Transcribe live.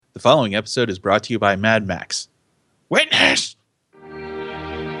following episode is brought to you by Mad Max. Witness!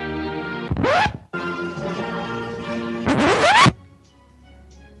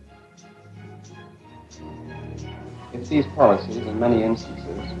 If these policies, in many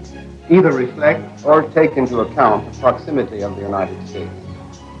instances, either reflect or take into account the proximity of the United States.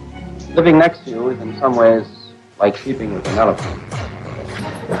 Living next to you is in some ways like sleeping with an elephant.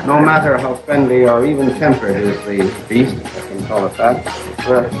 No matter how friendly or even tempered is the beast, if I can call it that,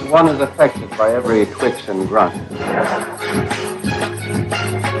 one is affected by every twitch and grunt.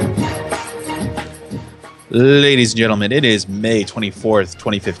 Ladies and gentlemen, it is May 24th,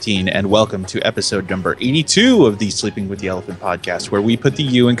 2015, and welcome to episode number 82 of the Sleeping with the Elephant podcast, where we put the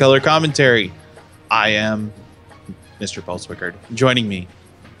U in color commentary. I am Mr. Paul Swickard. Joining me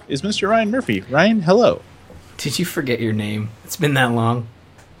is Mr. Ryan Murphy. Ryan, hello. Did you forget your name? It's been that long.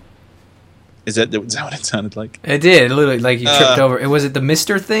 Is that what it sounded like? It did. Literally, like you tripped over. Was it the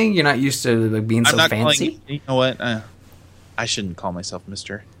Mr. thing? You're not used to like being so fancy? You know what? I shouldn't call myself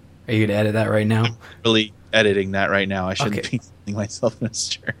Mr. Are you going to edit that right now? I'm really editing that right now. I shouldn't be calling myself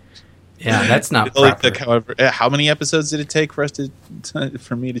Mr. Yeah, that's not proper. However, how many episodes did it take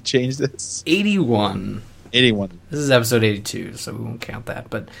for me to change this? 81. 81. This is episode 82, so we won't count that.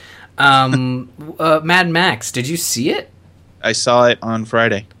 But Mad Max, did you see it? I saw it on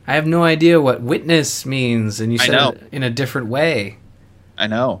Friday. I have no idea what witness means, and you said it in a different way. I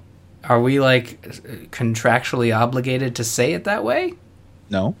know. Are we like contractually obligated to say it that way?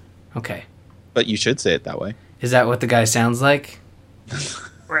 No. Okay. But you should say it that way. Is that what the guy sounds like?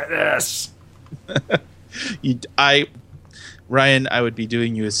 Witness. Ryan, I would be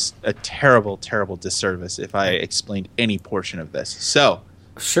doing you a terrible, terrible disservice if I explained any portion of this. So,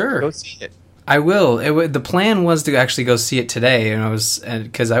 sure, go see it. I will. The plan was to actually go see it today,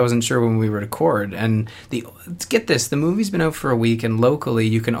 because I wasn't sure when we would record. And get this, the movie's been out for a week, and locally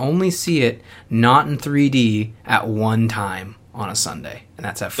you can only see it not in 3D at one time on a Sunday, and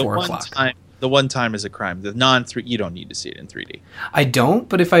that's at 4 o'clock. The one time is a crime. The non-3, you don't need to see it in 3D. I don't,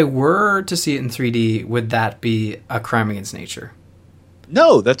 but if I were to see it in 3D, would that be a crime against nature?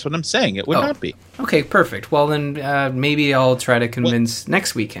 No, that's what I'm saying. It would not be. Okay, perfect. Well, then maybe I'll try to convince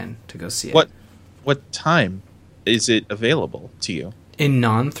next weekend to go see it. What time is it available to you? In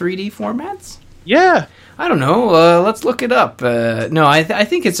non-3D formats? Yeah. I don't know. Let's look it up. No, I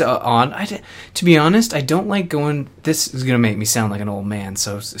think it's on. To be honest, I don't like going... This is going to make me sound like an old man,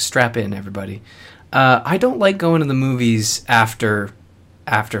 so strap in, everybody. I don't like going to the movies after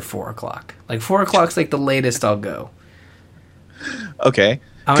 4 o'clock. Like, 4 o'clock's like the latest I'll go. Okay.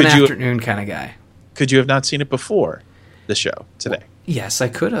 I'm an afternoon kind of guy. Could you have not seen it before the show today? Yes, I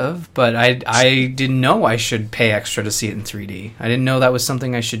could have, but I didn't know I should pay extra to see it in 3D. I didn't know that was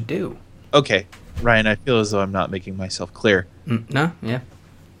something I should do. Okay, Ryan, I feel as though I'm not making myself clear. No? Yeah.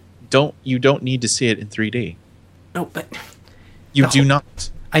 You don't need to see it in 3D. No, but... You do not.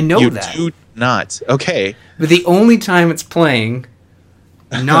 I know that. You do not. Okay. But the only time it's playing,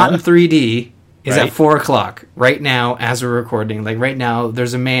 not in 3D... is at 4 o'clock right now as we're recording. Like right now,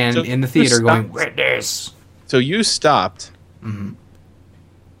 there's a man in the theater going, "Witness." So you stopped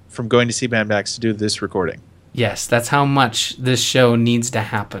from going to see Mad Max to do this recording. Yes, that's how much this show needs to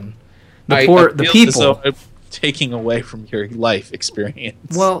happen. The people. As though I'm taking away from your life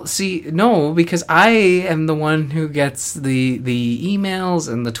experience. Well, see, no, because I am the one who gets the emails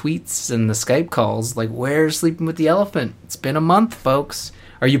and the tweets and the Skype calls. Like, where's Sleeping with the Elephant? It's been a month, folks.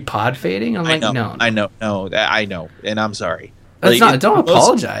 Are you pod fading? I'm like, no. I know, and I'm sorry. That's not. Don't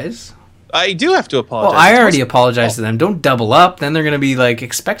apologize. I do have to apologize. Well, I already apologized to them. Don't double up. Then they're going to be like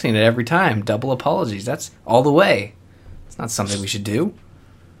expecting it every time. Double apologies. That's all the way. It's not something we should do.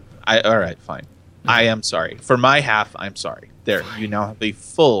 All right, fine. Okay. I am sorry. For my half, I'm sorry. There, you now have a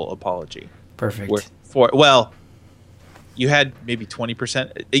full apology. Perfect. You had maybe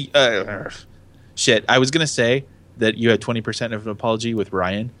 20%. Shit, I was going to say that you had 20% of an apology with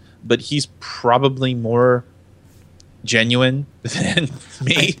Ryan, but he's probably more genuine than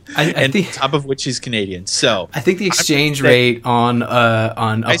me, and on top of which he's Canadian. So I think the exchange rate on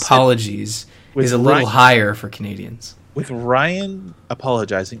apologies is a little higher for Canadians. With Ryan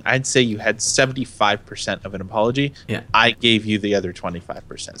apologizing, I'd say you had 75% of an apology. Yeah. I gave you the other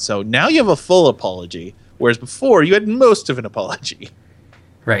 25%. So now you have a full apology, whereas before you had most of an apology.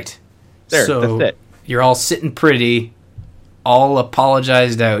 Right. There, so that's it. You're all sitting pretty, all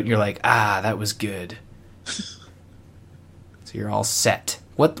apologized out. You're like, that was good. So you're all set.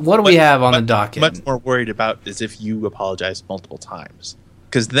 What do we have on the docket? Much more worried about is if you apologize multiple times,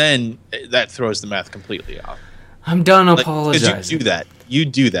 because then that throws the math completely off. I'm done apologizing. You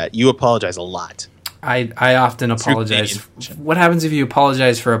do that. You apologize a lot. I often apologize. What happens if you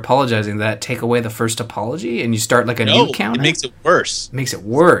apologize for apologizing? That take away the first apology and you start like a new counter? It makes it worse. It makes it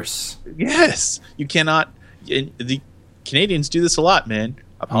worse. Yes. You cannot. The Canadians do this a lot, man.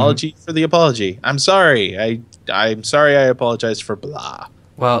 Apology for the apology. I'm sorry. I'm sorry I apologized for blah.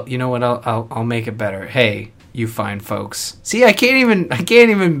 Well, you know what? I'll make it better. Hey, you fine folks. See, I can't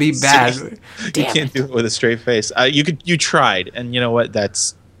even be bad. You can't do it with a straight face. You tried, and you know what?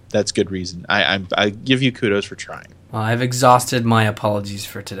 That's good reason. I give you kudos for trying. Well, I've exhausted my apologies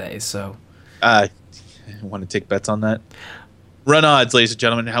for today, so. Want to take bets on that? Run odds, ladies and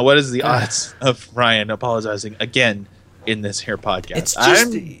gentlemen. What is the odds of Ryan apologizing again in this here podcast? It's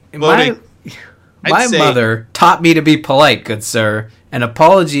just my mother taught me to be polite, good sir, and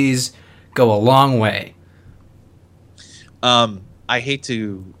apologies go a long way. I hate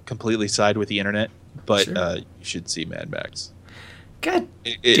to completely side with the internet, but you should see Mad Max. God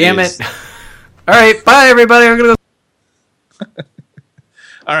damn it. All right, bye, everybody. I'm going to go.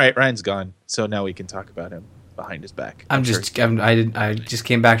 All right, Ryan's gone, so now we can talk about him behind his back. I just came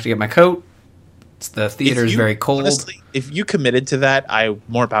back to get my coat. The theater is very cold. Honestly, if you committed to that,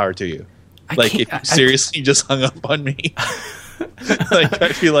 more power to you. If you seriously just hung up on me.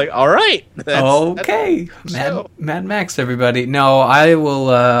 I feel like, all right. Okay. Mad Max, everybody. No, I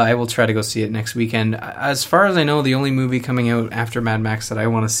will try to go see it next weekend. As far as I know, the only movie coming out after Mad Max that I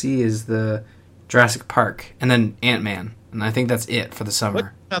want to see is the Jurassic Park and then Ant-Man. And I think that's it for the summer.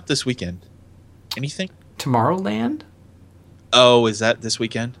 What about this weekend? Anything? Tomorrowland? Oh, is that this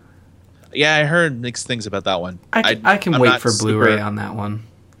weekend? Yeah, I heard mixed things about that one. I can wait for Blu-ray on that one.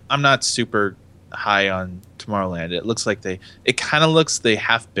 I'm not super high on Tomorrowland. It looks like they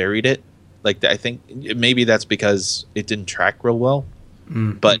half buried it. I think maybe that's because it didn't track real well.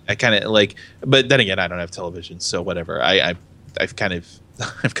 But I kind of but then again, I don't have television, so whatever. I've kind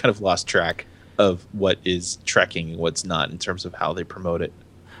of lost track of what is tracking and what's not in terms of how they promote it.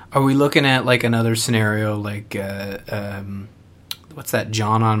 Are we looking at another scenario what's that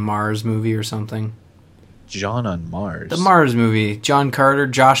John on Mars movie or something? John on Mars. The Mars movie. Josh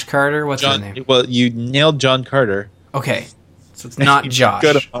Carter. What's his name? Well, you nailed John Carter. Okay, so it's not Josh.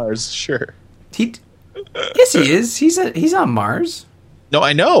 Go to Mars, sure. Yes, he is. He's on Mars. No,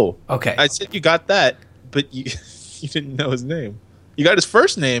 I know. Okay, I said you got that, but you didn't know his name. You got his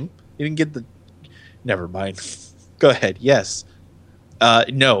first name. You didn't get the. Never mind. Go ahead. Yes.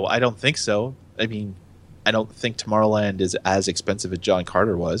 No, I don't think so. I mean, I don't think Tomorrowland is as expensive as John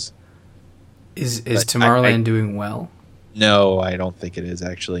Carter was. Is Tomorrowland doing well? No, I don't think it is,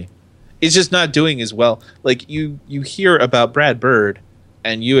 actually. It's just not doing as well. You hear about Brad Bird,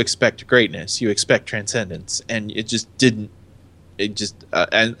 and you expect greatness. You expect transcendence, and it just didn't. It just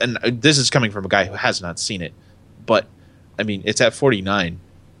and this is coming from a guy who has not seen it, but I mean, it's at 49%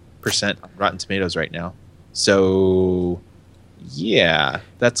 on Rotten Tomatoes right now. So yeah,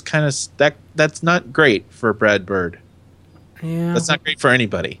 that's kind of that's not great for Brad Bird. Yeah, that's not great for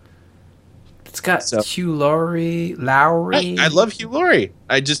anybody. It's got Hugh Laurie. I love Hugh Laurie.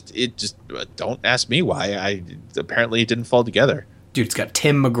 Don't ask me why. Apparently it didn't fall together. Dude, it's got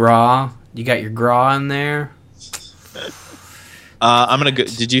Tim McGraw. You got your Graw in there. I'm gonna go.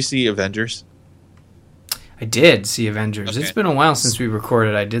 Did you see Avengers? I did see Avengers. Okay. It's been a while since we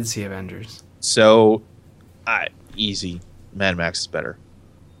recorded. I did see Avengers. So, easy. Mad Max is better.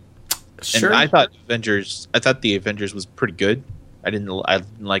 Sure. And I thought the Avengers was pretty good. I didn't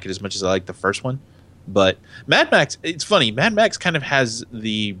like it as much as I liked the first one. But Mad Max, it's funny. Mad Max kind of has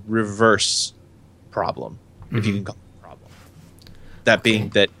the reverse problem, if you can call it a problem. That being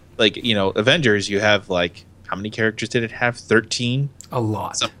that, Avengers, you have how many characters did it have? 13? A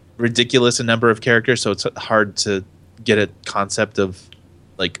lot. Some ridiculous number of characters, so it's hard to get a concept of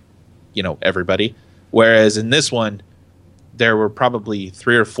everybody. Whereas in this one, there were probably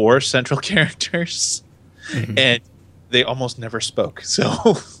 3 or 4 central characters, and they almost never spoke.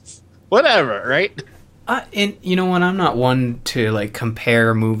 So whatever, right? And you know what? I'm not one to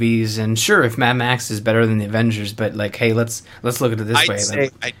compare movies. And sure, if Mad Max is better than the Avengers, but hey, let's look at it this way.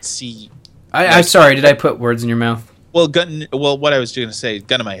 I'd see. I'm sorry. Did I put words in your mouth? Well, what I was going to say,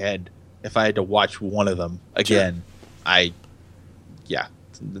 gun to my head. If I had to watch one of them again, sure.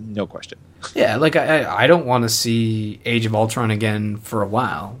 No question. Yeah, I don't want to see Age of Ultron again for a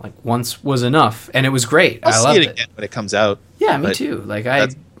while. Once was enough, and it was great. I'll see it again when it comes out. Yeah, me too.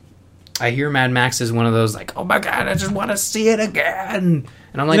 I hear Mad Max is one of those oh my god, I just want to see it again,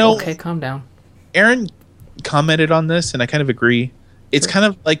 and I'm okay, calm down. Aaron commented on this, and I kind of agree. It's kind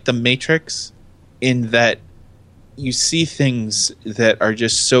of like The Matrix, in that you see things that are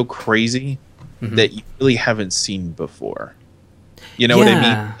just so crazy that you really haven't seen before. You know what I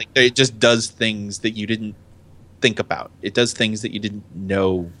mean? Like, it just does things that you didn't think about. It does things that you didn't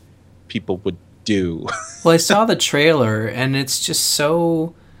know people would do. Well, I saw the trailer, and it's just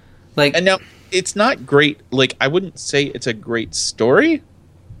so like. And now it's not great. Like, I wouldn't say it's a great story.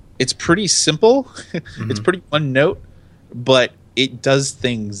 It's pretty simple. It's pretty one note, but it does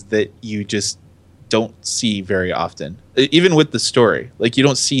things that you just don't see very often. Even with the story, like, you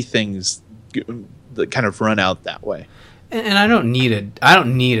don't see things that kind of run out that way. And I don't need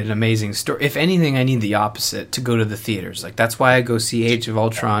an amazing story. If anything, I need the opposite to go to the theaters. Like, that's why I go see Age of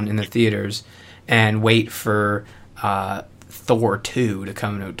Ultron in the theaters and wait for Thor 2 to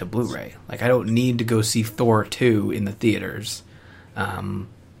come out to Blu-ray. Like, I don't need to go see Thor 2 in the theaters.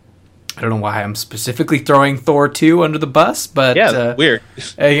 I don't know why I'm specifically throwing Thor 2 under the bus, but yeah, weird.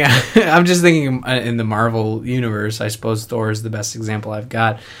 Yeah, I'm just thinking in the Marvel universe. I suppose Thor is the best example I've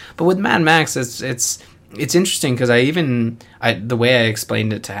got. But with Mad Max, it's interesting because the way I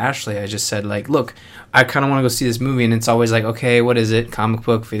explained it to Ashley, I just said, like, look, I kind of want to go see this movie, and it's always like, okay, what is it? Comic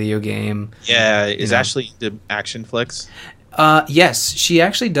book, video game? Yeah, is Ashley into action flicks? Yes, she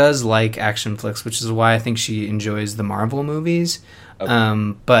actually does like action flicks, which is why I think she enjoys the Marvel movies.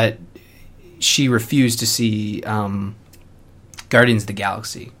 Okay. But she refused to see Guardians of the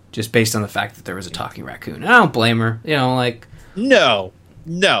Galaxy just based on the fact that there was a talking raccoon. And I don't blame her. You know, like... No.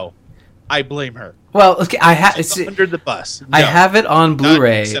 I blame her. Well, okay, it's under the bus. No. I have it on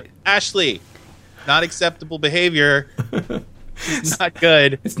Blu-ray. Ashley, not acceptable behavior. Not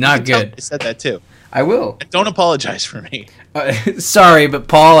good. It's not good. I said that too. I will. Don't apologize for me. Sorry, but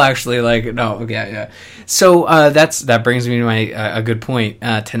Paul actually yeah. So that brings me to my a good point.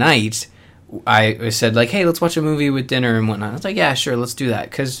 Tonight, I said, like, hey, let's watch a movie with dinner and whatnot. I was like, yeah, sure, let's do that.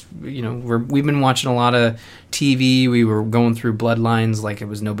 Because, you know, we've been watching a lot of TV. We were going through Bloodlines like it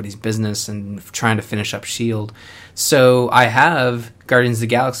was nobody's business and trying to finish up S.H.I.E.L.D. So I have Guardians of the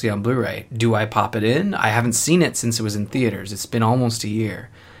Galaxy on Blu-ray. Do I pop it in? I haven't seen it since it was in theaters. It's been almost a year.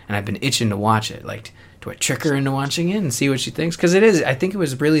 And I've been itching to watch it. Like, do I trick her into watching it and see what she thinks? Because I think it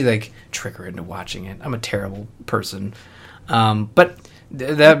was really like, trick her into watching it. I'm a terrible person. But...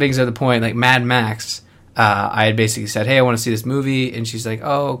 that brings up the point, like Mad Max, I had basically said, hey, I want to see this movie, and she's like,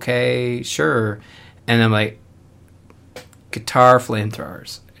 oh, okay, sure. And I'm like, guitar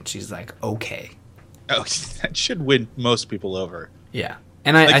flamethrowers. And she's like, okay. Oh, that should win most people over. Yeah.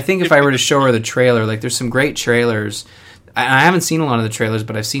 And I think if I were to show her the trailer, like, there's some great trailers. I haven't seen a lot of the trailers,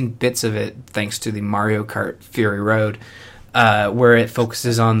 but I've seen bits of it thanks to the Mario Kart Fury Road, where it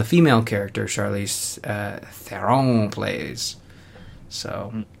focuses on the female character Charlize Theron plays.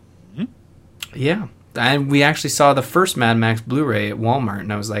 So, yeah. And we actually saw the first Mad Max Blu-ray at Walmart,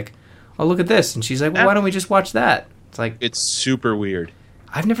 and I was like, oh, look at this. And she's like, well, why don't we just watch that? It's like... It's super weird.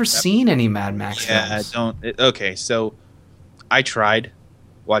 I've never seen any Mad Max films. Okay, so I tried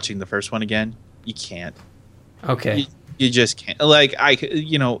watching the first one again. You can't. Okay. You just can't. Like,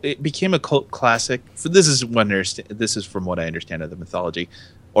 it became a cult classic. This is from what I understand of the mythology,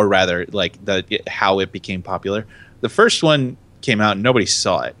 or rather, like, how it became popular. The first one came out and nobody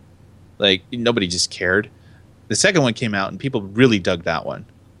saw it. Like, nobody just cared. The second one came out and people really dug that one.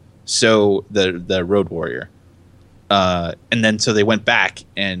 So the Road Warrior, and then so they went back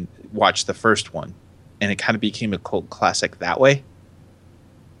and watched the first one, and it kind of became a cult classic that way.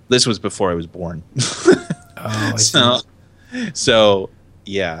 This was before I was born. Oh, I see. So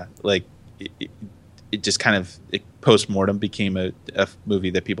yeah, like it just kind of post-mortem became a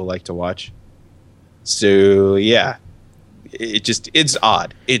movie that people like to watch. So yeah. It's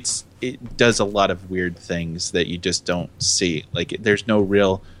odd. It does a lot of weird things that you just don't see. Like, there's no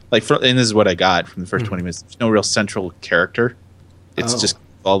real, like, and this is what I got from the first 20 minutes. There's no real central character. It's just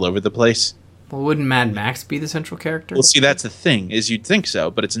all over the place. Well, wouldn't Mad Max be the central character? Well, see, that's the thing, is you'd think so,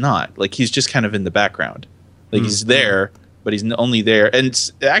 but it's not. Like, he's just kind of in the background. Like, he's there, but he's only there. And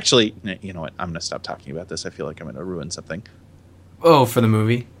it's actually, you know what? I'm going to stop talking about this. I feel like I'm going to ruin something. Oh, for the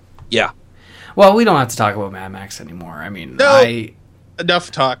movie? Yeah. Well, we don't have to talk about Mad Max anymore. I mean,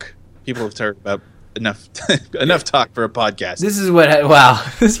 enough talk. People have talked about enough talk for a podcast. This is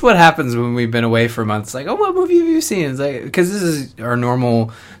what happens when we've been away for months. Like, oh, what movie have you seen? It's like, because this is our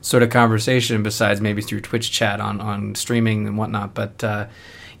normal sort of conversation, besides maybe through Twitch chat on streaming and whatnot. But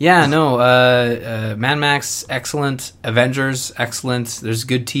Mad Max, excellent. Avengers, excellent. There's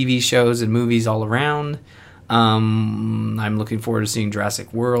good TV shows and movies all around. I'm looking forward to seeing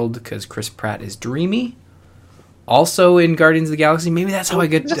Jurassic World because Chris Pratt is dreamy. Also in Guardians of the Galaxy, maybe that's how I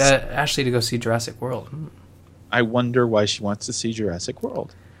get Ashley to go see Jurassic World. I wonder why she wants to see Jurassic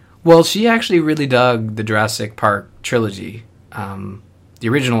World. Well, she actually really dug the Jurassic Park trilogy. The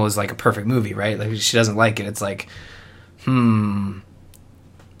original is like a perfect movie, right? Like, she doesn't like it. It's like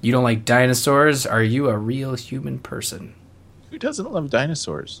You don't like dinosaurs? Are you a real human person? Who doesn't love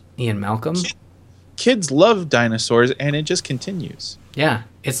dinosaurs? Ian Malcolm? Kids love dinosaurs, and it just continues. Yeah,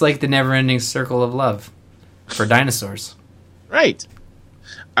 it's like the never-ending circle of love for dinosaurs. Right.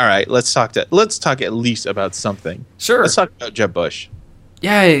 All right, let's talk at least about something. Sure. Let's talk about Jeb Bush.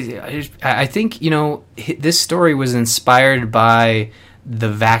 Yeah, I think, this story was inspired by the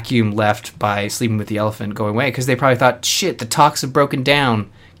vacuum left by Sleeping with the Elephant going away, because they probably thought, shit, the talks have broken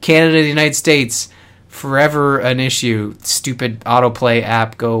down. Canada, the United States, forever an issue. Stupid autoplay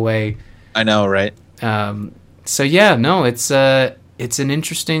app, go away. I know, right? So yeah, no, it's an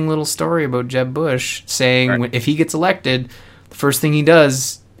interesting little story about Jeb Bush saying if he gets elected, the first thing he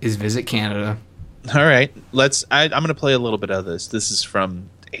does is visit Canada. All right, I'm going to play a little bit of this. This is from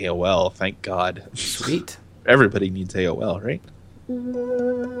AOL. Thank God. Sweet. Everybody needs AOL, right?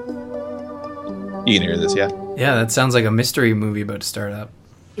 You can hear this, yeah? Yeah, that sounds like a mystery movie about to start up.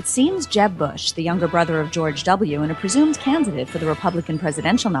 It seems Jeb Bush, the younger brother of George W. and a presumed candidate for the Republican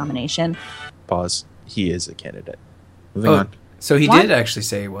presidential nomination. Pause. He is a candidate. Moving on. So he What? did actually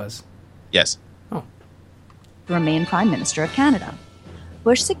say he was. Yes. Oh. Remain Prime Minister of Canada.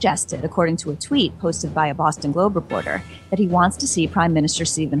 Bush suggested, according to a tweet posted by a Boston Globe reporter, that he wants to see Prime Minister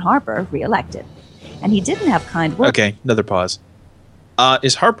Stephen Harper re-elected. And he didn't have kind words. Okay, another pause.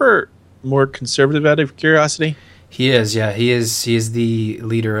 Is Harper more conservative out of curiosity? He is, yeah. He is the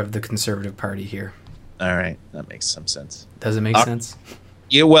leader of the Conservative Party here. All right, that makes some sense. Does it make sense?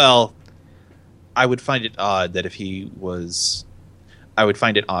 Yeah, well, I would find it odd that if he was... I would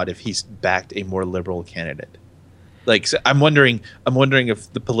find it odd if he's backed a more liberal candidate. Like, so I'm wondering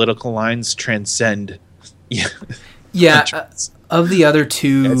if the political lines transcend... Yeah, of the other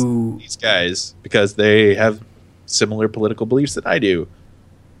two... These guys, because they have similar political beliefs that I do.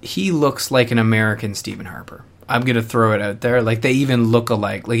 He looks like an American Stephen Harper. I'm going to throw it out there. Like, they even look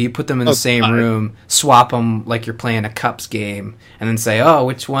alike. Like, you put them in the same room, swap them like you're playing a Cups game, and then say, oh,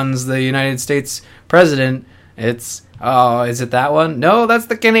 which one's the United States president? It's, oh, is it that one? No, that's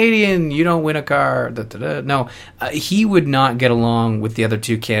the Canadian. You don't win a car. Da, da, da. No, he would not get along with the other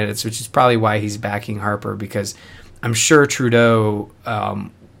two candidates, which is probably why he's backing Harper, because I'm sure Trudeau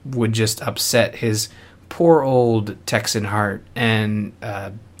would just upset his poor old Texan heart, and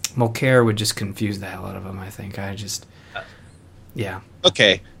Mulcair would just confuse the hell out of him, I think. Yeah.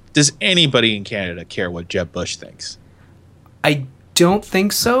 Okay, does anybody in Canada care what Jeb Bush thinks? I don't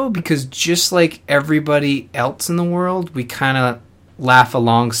think so, because just like everybody else in the world, we kind of laugh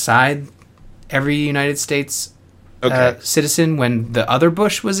alongside every United States citizen when the other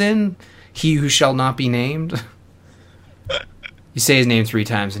Bush was in, he who shall not be named. You say his name 3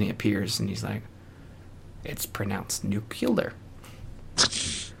 times and he appears and he's like, it's pronounced nuclear.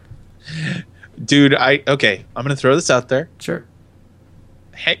 Dude, I'm going to throw this out there. Sure.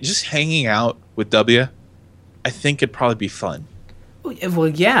 Just hanging out with W, I think it'd probably be fun. Well,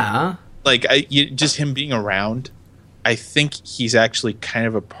 yeah. Like, just him being around, I think he's actually kind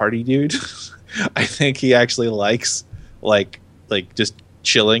of a party dude. I think he actually likes, like just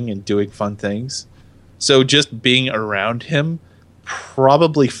chilling and doing fun things. So just being around him,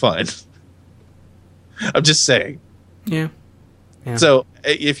 probably fun. I'm just saying. Yeah. So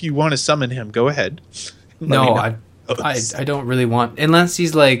if you want to summon him, go ahead. No, I don't really want, unless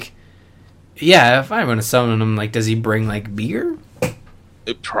he's like, yeah, if I want to summon him, like, does he bring like beer?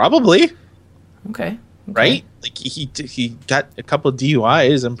 Probably. Okay. Right? Like he got a couple of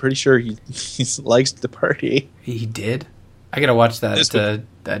DUIs. I'm pretty sure he likes the party. He did. I gotta watch that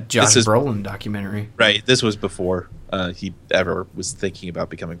Josh Brolin documentary. Right. This was before he ever was thinking about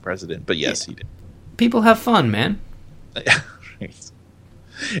becoming president. But yes, he did. People have fun, man. It's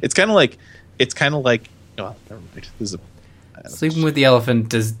kind of like. Oh, never mind. This is Sleeping with the Elephant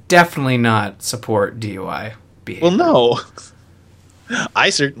does definitely not support DUI behavior. Well, no. I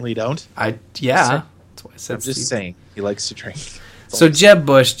certainly don't. That's why I said. I'm just saying he likes to drink. So Jeb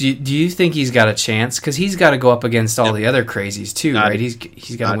Bush, do you think he's got a chance? Because he's got to go up against all the other crazies too, right? He's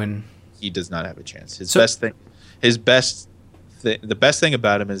got to win. He does not have a chance. The best thing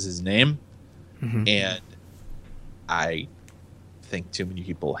about him is his name, and I think too many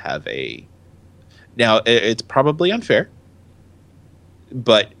people have a. Now it's probably unfair,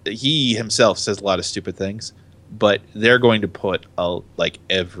 but he himself says a lot of stupid things. But they're going to put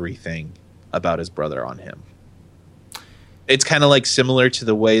everything about his brother on him. It's kind of like similar to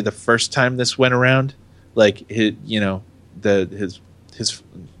the way the first time this went around, like his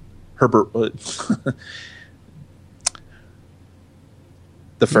Herbert, the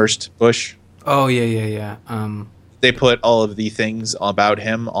first Bush. Oh yeah. They put all of the things about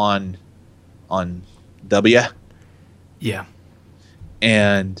him on W. Yeah.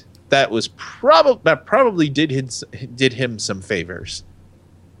 And that was probably did him some favors.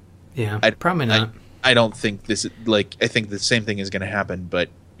 Yeah, probably not. I don't think this like I think the same thing is going to happen, but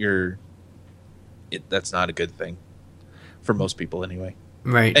that's not a good thing for most people anyway.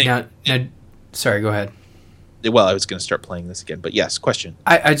 Right. Now, sorry, go ahead. Well, I was going to start playing this again, but yes, question.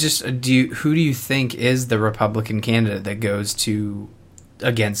 I just who do you think is the Republican candidate that goes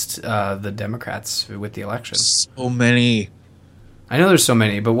against the Democrats with the election? So many. I know there's so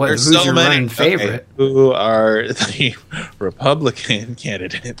many, but who's your running favorite? Okay. Who are the Republican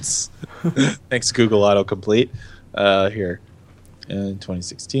candidates? Thanks, Google autocomplete. Here. In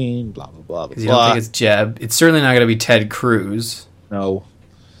 2016, blah, blah, blah, blah, you don't think it's Jeb. It's certainly not going to be Ted Cruz. No.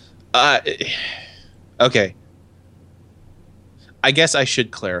 Okay. I guess I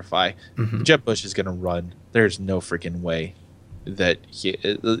should clarify. Mm-hmm. Jeb Bush is going to run. There's no freaking way that he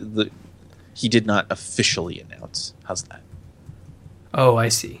did not officially announce. How's that? Oh, I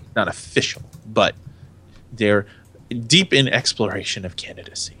see. Not official, but they're deep in exploration of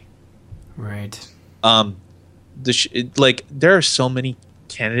candidacy. Right. There are so many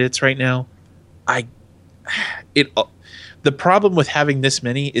candidates right now. The problem with having this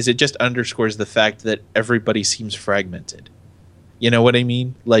many is it just underscores the fact that everybody seems fragmented. You know what I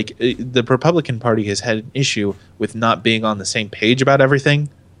mean? Like, the Republican Party has had an issue with not being on the same page about everything,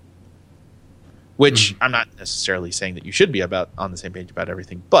 which I'm not necessarily saying that you should be on the same page about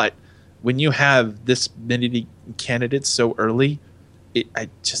everything. But when you have this many candidates so early,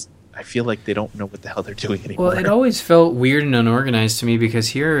 I feel like they don't know what the hell they're doing anymore. Well, it always felt weird and unorganized to me because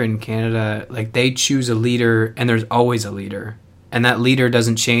here in Canada, like, they choose a leader and there's always a leader. And that leader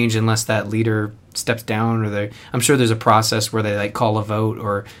doesn't change unless that leader steps down, or I'm sure there's a process where they like call a vote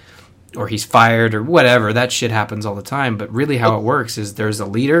or he's fired or whatever. That shit happens all the time. But really how it works is there's a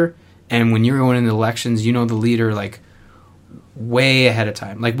leader, and when you're going into elections, you know the leader like way ahead of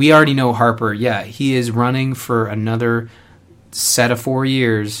time. Like, we already know Harper, he is running for another set of 4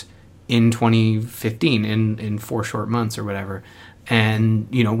 years in 2015 in 4 short months or whatever. And,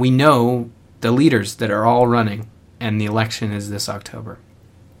 we know the leaders that are all running, and the election is this October.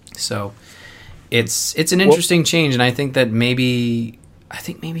 So it's an interesting change, and I think maybe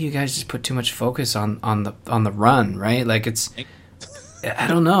you guys just put too much focus on the run, right? Like, I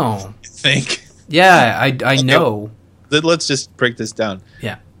don't know. Think? Yeah, I know. Let's just break this down.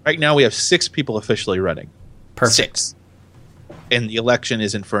 Yeah. Right now we have 6 people officially running. Perfect. 6. And the election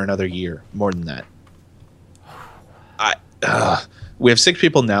isn't for another year. More than that. We have 6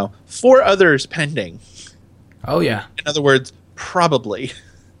 people now. 4 others pending. Oh yeah. In other words, probably.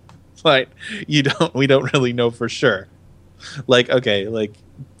 But we don't really know for sure. God.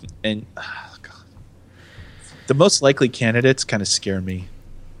 The most likely candidates kind of scare me.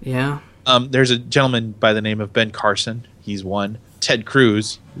 Yeah. There's a gentleman by the name of Ben Carson. He's one. Ted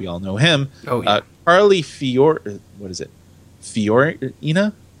Cruz, we all know him. Oh yeah. Carly Fiorina.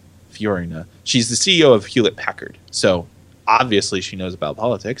 She's the CEO of Hewlett Packard. So obviously she knows about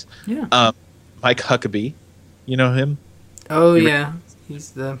politics. Yeah. Mike Huckabee, you know him? Oh yeah.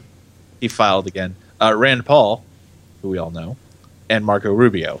 He filed again. Rand Paul, who we all know, and Marco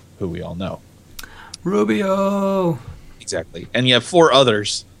Rubio, who we all know. Rubio. Exactly. And you have 4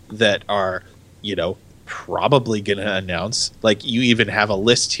 others that are, probably going to announce. Like, you even have a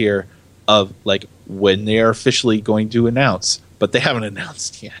list here of, like, when they are officially going to announce, but they haven't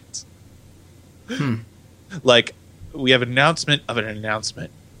announced yet. Like, we have an announcement of an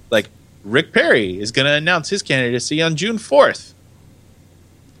announcement. Like, Rick Perry is going to announce his candidacy on June 4th.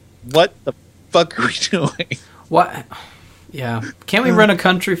 What the fuck are we doing? What? Yeah. Can't we run a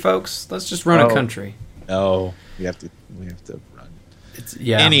country, folks? Let's just run a country. No. We have to run.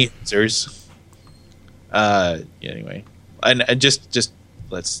 Any answers? Anyway. And just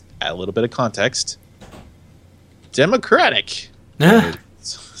let's add a little bit of context. Democratic.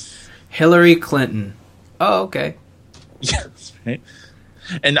 Hillary Clinton. Oh, okay. Yes, right.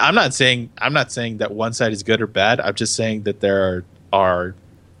 And I'm not saying that one side is good or bad. I'm just saying that they're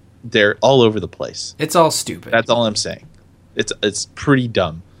all over the place. It's all stupid. That's all I'm saying. It's pretty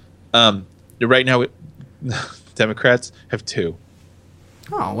dumb. Right now, Democrats have 2.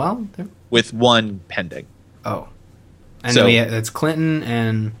 Oh well, with 1 pending. Oh, and so it's Clinton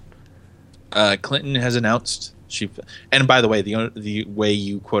and Clinton has announced she. And by the way, the way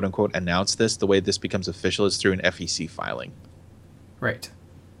you quote unquote announce this, the way this becomes official, is through an FEC filing. Right.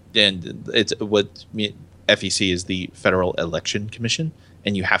 And it's what FEC is, the Federal Election Commission,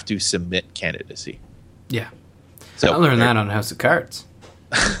 and you have to submit candidacy. Yeah. So I learned that on House of Cards.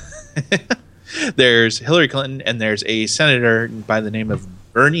 There's Hillary Clinton, and there's a senator by the name of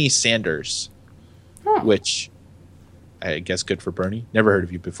Bernie Sanders, which I guess good for Bernie. Never heard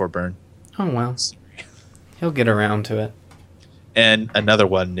of you before, Bern. Oh, well. He'll get around to it. And another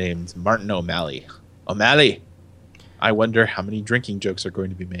one named Martin O'Malley. O'Malley! I wonder how many drinking jokes are going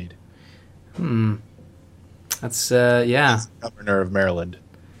to be made. That's, yeah. He's governor of Maryland.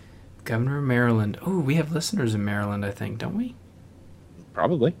 Governor of Maryland. Oh, we have listeners in Maryland, I think, don't we?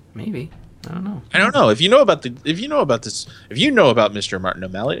 Probably. Maybe. I don't know. I don't know. If you know about Mr. Martin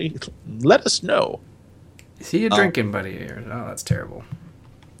O'Malley, let us know. Is he a drinking buddy here? Oh, that's terrible.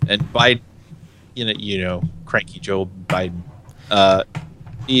 And Biden, cranky Joe Biden,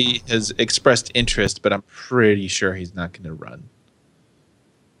 he has expressed interest, but I'm pretty sure he's not going to run.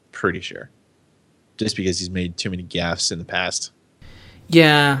 Pretty sure. Just because he's made too many gaffes in the past.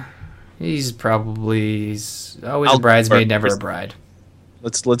 Yeah. He's always a bridesmaid, never a bride.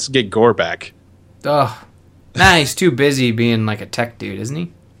 Let's get Gore back. Oh, nah, he's too busy being like a tech dude, isn't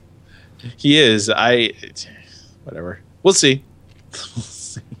he? He is. Whatever. We'll see.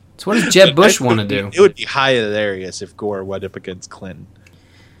 So what does Jeb Bush want to do? It would be hilarious if Gore went up against Clinton.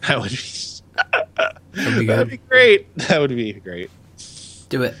 That would be. That'd be great. That would be great.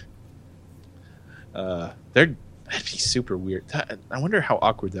 Do it. That'd be super weird. I wonder how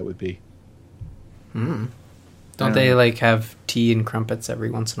awkward that would be. Don't they have tea and crumpets every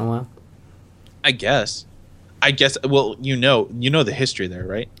once in a while? I guess. Well, you know the history there,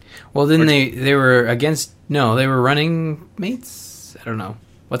 right? Well, then they were against. No, they were running mates. I don't know.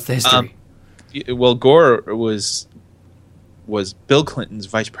 What's the history? Well, Gore was Bill Clinton's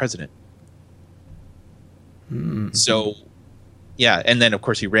vice president. So, yeah, and then of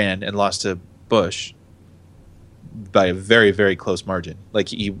course he ran and lost to Bush by a very, very close margin.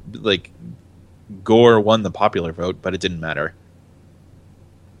 Gore won the popular vote, but it didn't matter.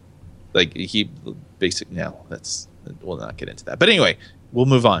 We'll not get into that. But anyway, we'll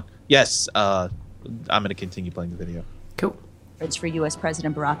move on. Yes, I'm going to continue playing the video. Cool. For U.S.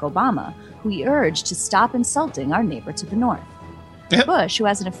 President Barack Obama, who he urged to stop insulting our neighbor to the north. Bush, who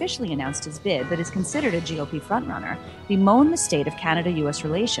hasn't officially announced his bid but is considered a GOP frontrunner, bemoaned the state of Canada-U.S.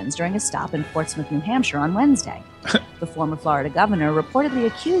 relations during a stop in Portsmouth, New Hampshire on Wednesday. The former Florida governor reportedly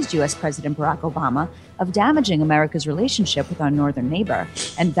accused U.S. President Barack Obama of damaging America's relationship with our northern neighbor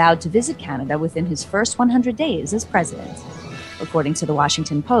and vowed to visit Canada within his first 100 days as president. According to the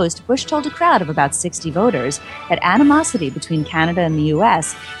Washington Post, Bush told a crowd of about 60 voters that animosity between Canada and the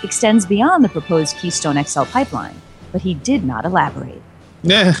U.S. extends beyond the proposed Keystone XL pipeline. But he did not elaborate.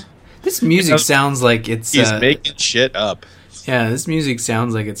 Yeah. This music sounds like it's... He's making shit up. Yeah, this music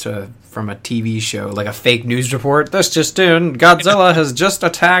sounds like it's from a TV show, like a fake news report. This just in, Godzilla has just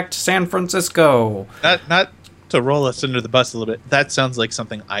attacked San Francisco. Not to roll us under the bus a little bit, that sounds like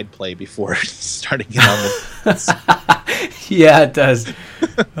something I'd play before starting it on the... Yeah, it does.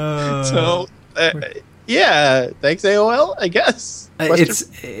 Yeah, thanks AOL, I guess.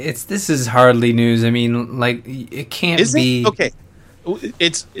 This is hardly news. I mean, it can't be. Okay,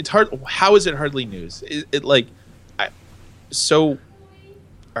 it's hard. How is it hardly news? Is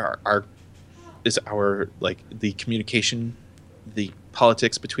our the communication, the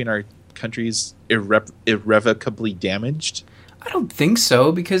politics between our countries irrevocably damaged? I don't think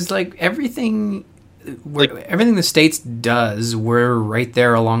so, because everything the States does, we're right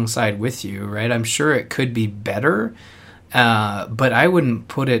there alongside with you, right? I'm sure it could be better, but I wouldn't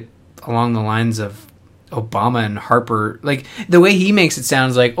put it along the lines of Obama and Harper. The way he makes it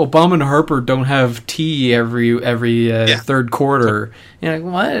sounds like Obama and Harper don't have tea every third quarter.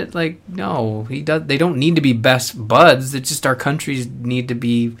 What? No, he does. They don't need to be best buds. It's just our countries need to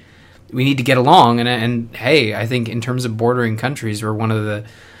be. We need to get along, and hey, I think in terms of bordering countries, we're one of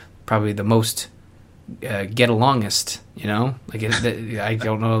probably the most get alongest, I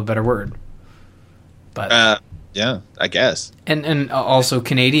don't know a better word, but yeah, I guess. And also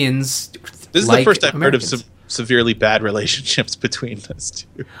Canadians. This is the first I've heard of some severely bad relationships between us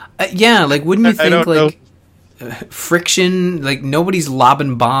two. Yeah, wouldn't you think friction? Nobody's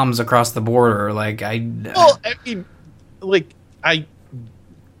lobbing bombs across the border.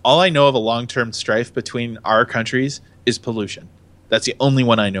 All I know of a long-term strife between our countries is pollution. That's the only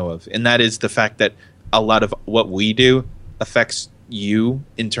one I know of, and that is the fact that a lot of what we do affects you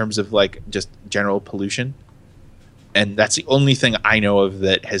in terms of just general pollution. And that's the only thing I know of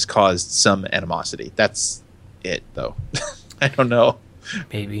that has caused some animosity. That's it, though. I don't know.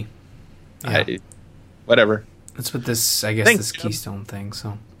 Maybe. Yeah. Whatever. That's what this Keystone thing,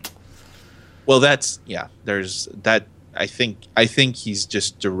 so. Well, there's that. I think he's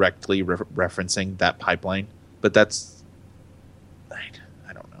just directly referencing that pipeline, but that's,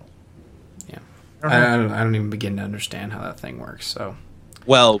 I don't know. Yeah. I don't even begin to understand how that thing works, so.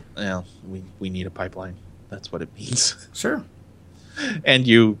 Well, we need a pipeline. That's what it means. Sure. And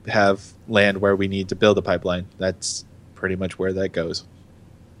you have land where we need to build a pipeline. That's pretty much where that goes.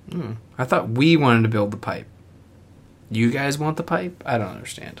 I thought we wanted to build the pipe. You guys want the pipe? I don't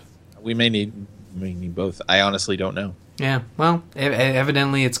understand. We may need both. I honestly don't know. Yeah, well,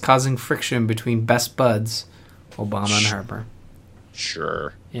 evidently it's causing friction between best buds, Obama and Harper.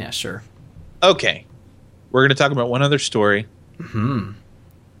 Sure. Yeah, sure. Okay. We're going to talk about one other story. Hmm.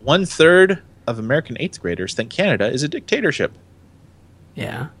 1/3 of American 8th graders think Canada is a dictatorship.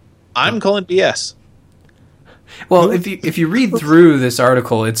 Yeah. I'm calling BS. Well, if you read through this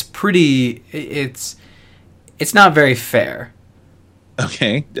article, it's not very fair.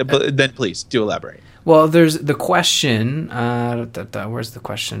 Okay, but then please do elaborate. Well, there's the question. Where's the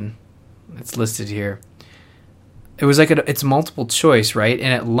question? It's listed here. It was like it's multiple choice, right?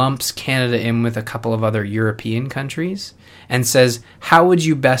 And it lumps Canada in with a couple of other European countries and says, how would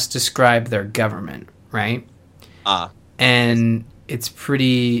you best describe their government, right? And it's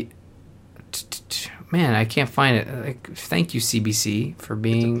pretty... Man, I can't find it. Like, thank you, CBC, for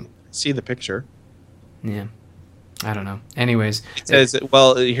being... See the picture. Yeah. I don't know. Anyways. It says,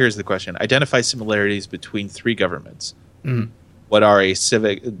 well, here's the question. Identify similarities between three governments. Mm. What are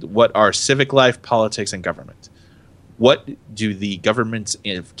civic life, politics, and government? What do the governments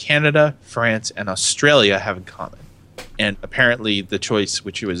of Canada, France, and Australia have in common? And apparently the choice,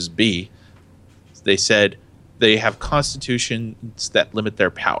 which was B, they said they have constitutions that limit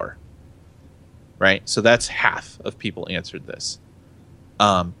their power. Right? So that's half of people answered this.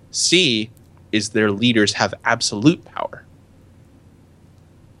 C is their leaders have absolute power.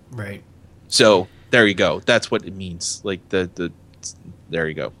 Right. So there you go. That's what it means. Like there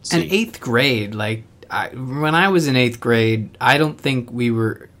you go. C. And 8th grade, like when I was in 8th grade, I don't think we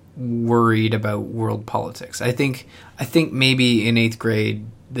were worried about world politics. I think maybe in 8th grade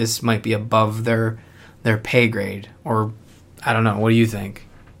this might be above their pay grade, or I don't know. What do you think?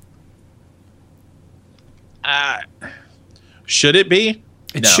 Should it be?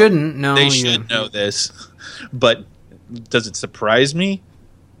 It shouldn't. No, they should know this. But does it surprise me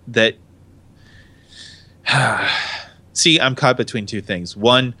that? See, I'm caught between two things.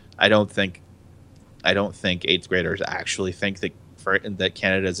 One, I don't think 8th graders actually think that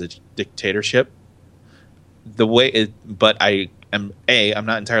Canada is a dictatorship. But I'm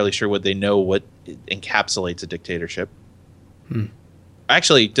not entirely sure what they know what encapsulates a dictatorship.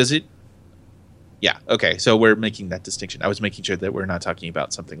 Actually, does it? Yeah, okay, so we're making that distinction. I was making sure that we're not talking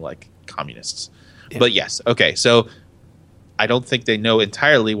about something like communists. Yeah. But yes, okay, so I don't think they know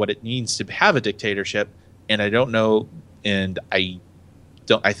entirely what it means to have a dictatorship, and I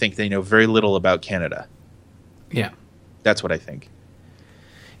think they know very little about Canada. Yeah. That's what I think.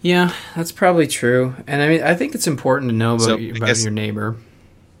 Yeah, that's probably true. And I mean, I think it's important to know about your neighbor.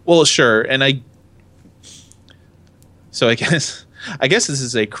 Well, sure, and I guess this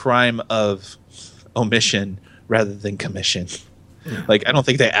is a crime of omission rather than commission. Yeah. Like, I don't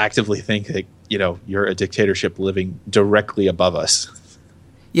think they actively think that, you're a dictatorship living directly above us.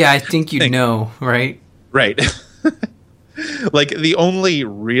 Yeah, I think you'd know, right? Right. Like, the only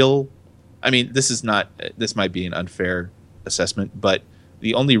real... I mean, this might be an unfair assessment, but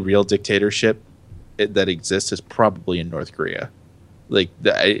the only real dictatorship that exists is probably in North Korea. Like,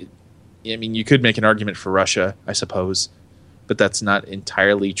 I mean, you could make an argument for Russia, I suppose, but that's not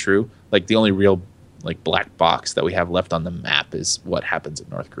entirely true. Like, the only real black box that we have left on the map is what happens in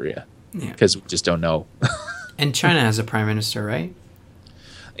North Korea. Yeah. Because we just don't know. And China has a prime minister, right?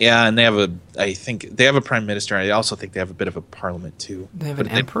 Yeah, and I think they have a prime minister. I also think they have a bit of a parliament too. They have an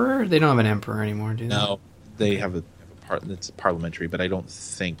emperor? They don't have an emperor anymore, do they? No, they have it's parliamentary, but I don't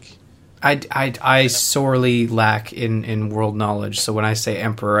think... I sorely lack in world knowledge, so when I say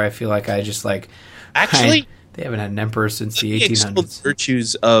emperor, I feel like I just Actually... They haven't had an emperor since the 1800s. The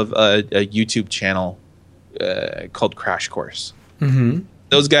virtues of a YouTube channel called Crash Course. Mm-hmm.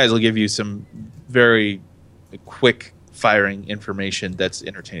 Those guys will give you some very quick firing information that's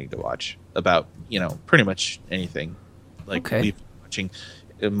entertaining to watch about pretty much anything. We've been watching.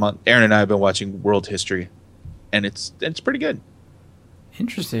 Aaron and I have been watching world history, and it's pretty good.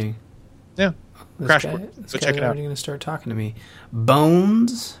 Interesting. Yeah, Crash Course. Go check it out. Going to start talking to me.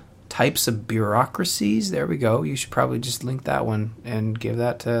 Bones. Types of bureaucracies. There we go. You should probably just link that one and give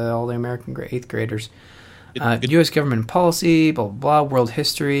that to all the American 8th graders. U.S. government policy, blah, blah, blah, world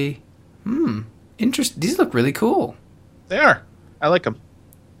history. Interesting. These look really cool. They are. I like them.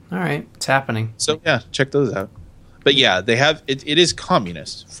 All right. It's happening. So, yeah, check those out. But, yeah, they have... It is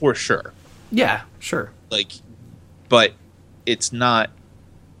communist, for sure. Yeah, sure. But it's not...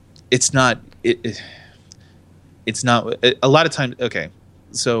 It's not... It's not... A lot of times... Okay,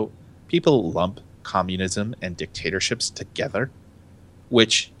 so... People lump communism and dictatorships together,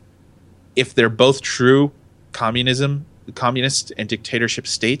 which, if they're both true communist and dictatorship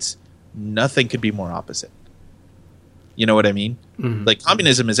states, nothing could be more opposite. You know what I mean? Mhm. Like,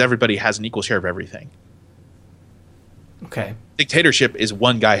 communism is everybody has an equal share of everything. Okay. Dictatorship is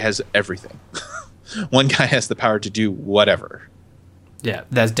one guy has everything. One guy has the power to do whatever. Yeah,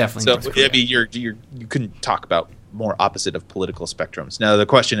 that's definitely So North Korea. I mean, you couldn't talk about more opposite of political spectrums. Now the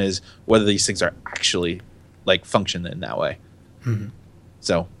question is whether these things are actually like function in that way. Mhm.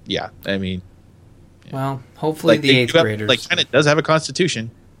 So yeah, I mean, Well, hopefully the they eighth do have- graders. like China does have a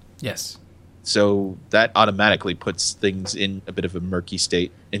constitution, Yes. so that automatically puts things in a bit of a murky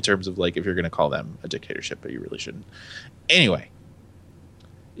state in terms of like if you're going to call them a dictatorship, but you really shouldn't. Anyway,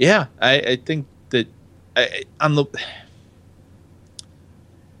 yeah, I think that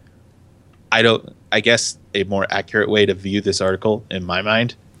I guess a more accurate way to view this article in my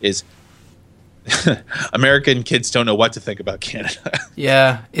mind is American kids don't know what to think about Canada.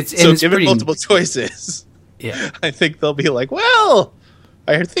 Yeah, it's So it's given pretty. multiple choices, Yeah. I think they'll be like, well,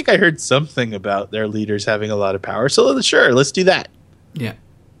 I think I heard something about their leaders having a lot of power. So sure, let's do that. Yeah.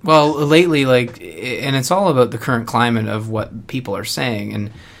 Well, lately, and it's all about the current climate of what people are saying,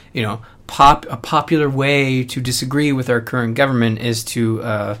 and a popular way to disagree with our current government is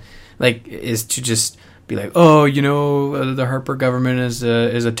to just be like, oh, the Harper government is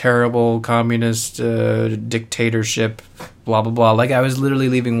a terrible communist dictatorship, blah blah blah. Like, I was literally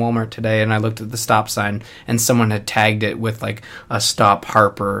leaving Walmart today, and I looked at the stop sign, and someone had tagged it with like a Stop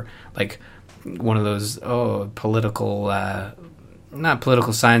Harper, like one of those political. Not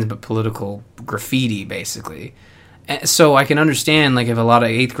political signs, but political graffiti, basically. So I can understand, like, if a lot of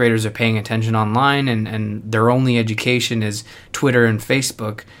 8th graders are paying attention online and their only education is Twitter and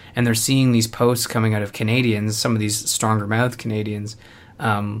Facebook, and they're seeing these posts coming out of Canadians, some of these stronger-mouthed Canadians,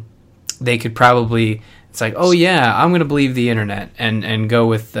 they could probably, it's like, oh yeah, I'm going to believe the internet and go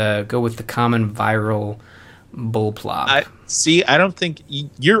with the common viral bullplop. I don't think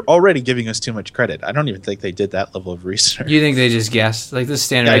you're already giving us too much credit. I don't even think they did that level of research. You think they just guessed? Like, this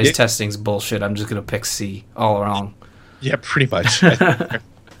standardized did. testing's bullshit. I'm just going to pick C all wrong. Yeah, pretty much.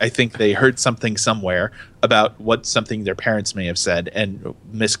 I think they heard something somewhere about what something their parents may have said and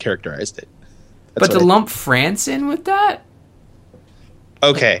mischaracterized it. That's But to what lump France in with that?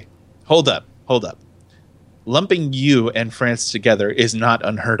 Okay, hold up. Lumping you and France together is not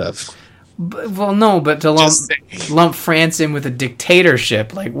unheard of. Well, no, but to Just lump France in with a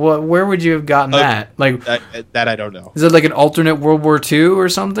dictatorship, like, where would you have gotten that? Like, That I don't know. is it like an alternate World War II or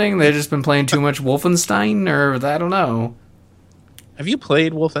something? They've just been playing too much Wolfenstein, or I don't know. Have you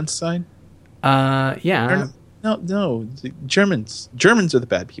played Wolfenstein? Yeah, No. The Germans are the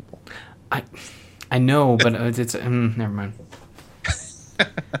bad people. I know, but it's never mind.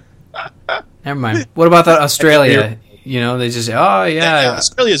 Never mind. What about that Australia? They just say, oh yeah,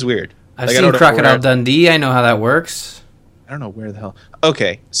 Australia's weird. I've Like, I seen don't know Crocodile where- Dundee. I know how that works. I don't know where the hell.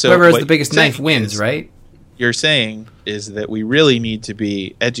 Okay, so Whoever has what the biggest you're knife saying wins, is- right? You're saying is that we really need to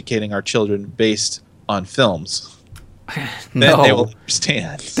be educating our children based on films. Then they will No,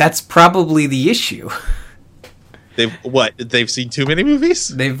 understand. that's probably the issue. They've seen too many movies?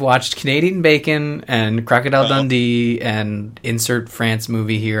 They've watched Canadian Bacon and Crocodile Dundee and insert France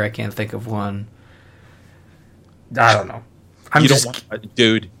movie here. I can't think of one. I don't know.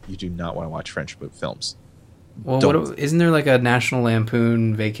 Dude, you do not want to watch French films. Well, don't. isn't there like a National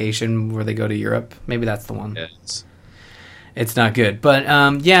Lampoon Vacation where they go to Europe? Maybe that's the one. It's not good, but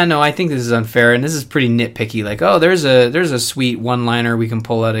I think this is unfair, and this is pretty nitpicky. Like, oh, there's a sweet one-liner we can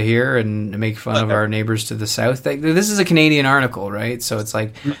pull out of here and make fun of our neighbors to the south. This is a Canadian article, right? So it's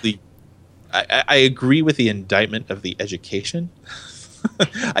like, Really, I agree with the indictment of the education.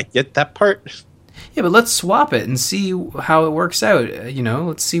 I get that part. yeah, but let's swap it and see how it works out.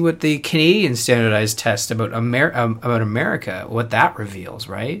 Let's see what the Canadian standardized test about America, what that reveals,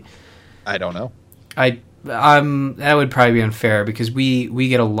 right? I don't know. That would probably be unfair because we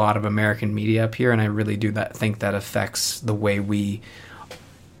get a lot of American media up here, and I really do think that affects the way we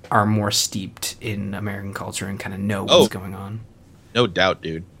are more steeped in American culture and kind of know what's going on. No doubt,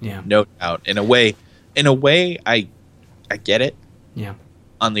 dude. Yeah. No doubt. In a way, I get it. Yeah.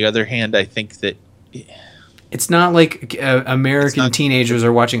 On the other hand, I think that It's not like American teenagers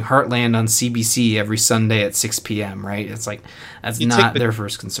are watching Heartland on CBC every Sunday at 6 p.m., right? It's like that's not their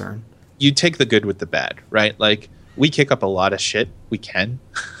first concern. you take the good with the bad, right? Like, we kick up a lot of shit. We can.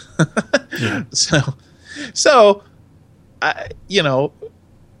 Yeah. So,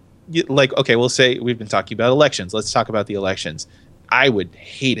 like, okay, we'll say we've been talking about elections. Let's talk about the elections. I would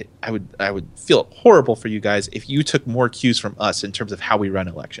hate it. I would feel horrible for you guys if you took more cues from us in terms of how we run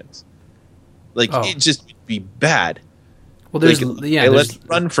elections. Like Oh. it just would be bad. Well, there's Like, yeah, hey, there's, let's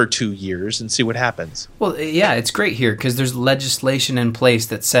run for 2 years and see what happens. well, yeah, it's great here because there's legislation in place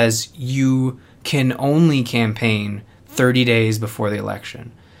that says you can only campaign 30 days before the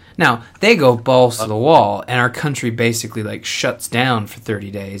election. Now, they go balls to the wall, and our country basically like shuts down for 30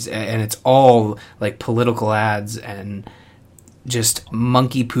 days, and it's all like political ads and just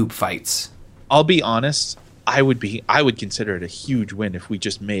monkey poop fights. I'll be honest, I would consider it a huge win if we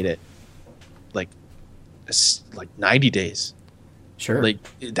just made it like 90 days. Sure. Like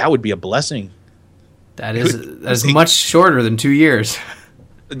that would be a blessing. that is much shorter than 2 years.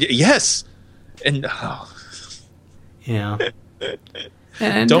 Yes. And Yeah.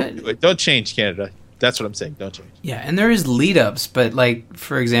 And don't do it. Don't change Canada. That's what I'm saying. Don't change. yeah, and there is lead ups, but like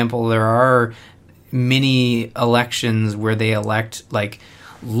for example, there are mini elections where they elect like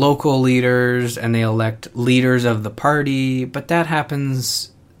local leaders and they elect leaders of the party, but that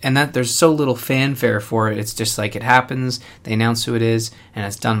happens and that there's so little fanfare for it. It's just like it happens, they announce who it is, and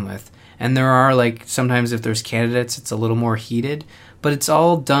it's done with. And there are like sometimes if there's candidates, it's a little more heated, but it's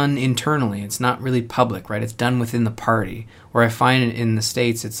all done internally. It's not really public, right? It's done within the party. Where I find in the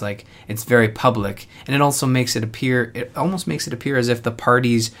States, it's like it's very public, and it also makes it appear. It almost makes it appear as if the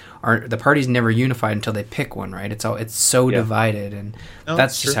parties never unified until they pick one, right? It's so divided, and No,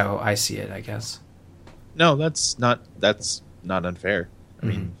 that's just true. how I see it, I guess. No, that's not unfair. I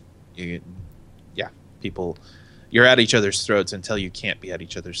mean, people, you're at each other's throats until you can't be at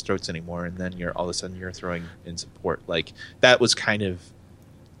each other's throats anymore, and then you're all of a sudden you're throwing in support. Like that was kind of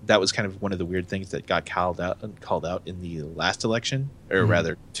one of the weird things that got called out in the last election, or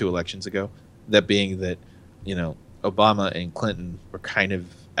rather 2 elections ago. That being that, Obama and Clinton were kind of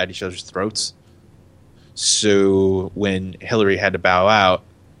at each other's throats. So when Hillary had to bow out,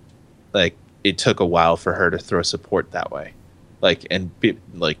 like it took a while for her to throw support that way, like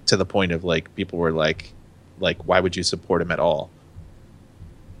to the point of like people were like why would you support him at all?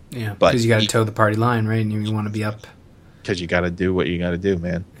 Yeah, But because you got to toe the party line, right? And you want to be up. Because you got to do what you got to do,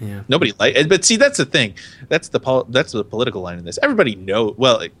 man. Yeah. Nobody but see, that's the thing. That's the political line in this. Everybody know.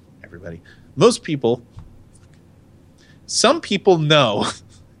 Well, everybody. Most people. Some people know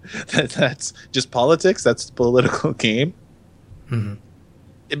that that's just politics. That's the political game.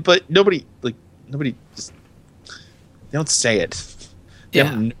 Mm-hmm. But nobody just. They don't say it. They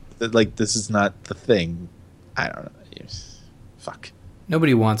Yeah. don't know that, like this is not the thing. I don't know. Fuck.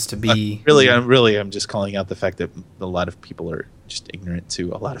 Nobody wants to be I'm just calling out the fact that a lot of people are just ignorant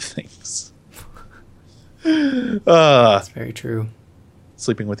to a lot of things. That's very true.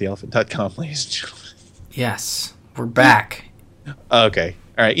 Sleepingwiththeelephant.com, ladies and gentlemen. Yes, we're back. Okay.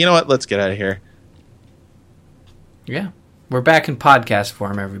 All right. You know what? Let's get out of here. Yeah, we're back in podcast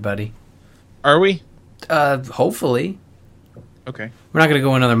form, everybody. Are we? Hopefully. Okay. We're not going to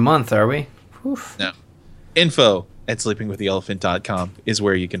go another month, are we? Oof. No. Info at sleepingwiththeelephant.com is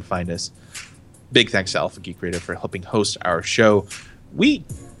where you can find us. Big thanks to Alpha Geek Radio for helping host our show. We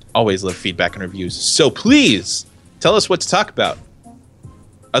always love feedback and reviews, so please tell us what to talk about.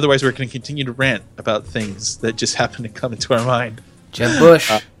 Otherwise, we're going to continue to rant about things that just happen to come into our mind. Jeb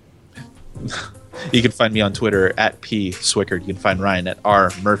Bush. You can find me on Twitter at P Swickard. You can find Ryan at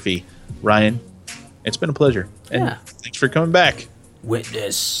R Murphy. Ryan, it's been a pleasure. And Yeah. thanks for coming back.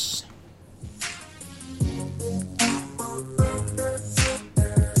 Witness.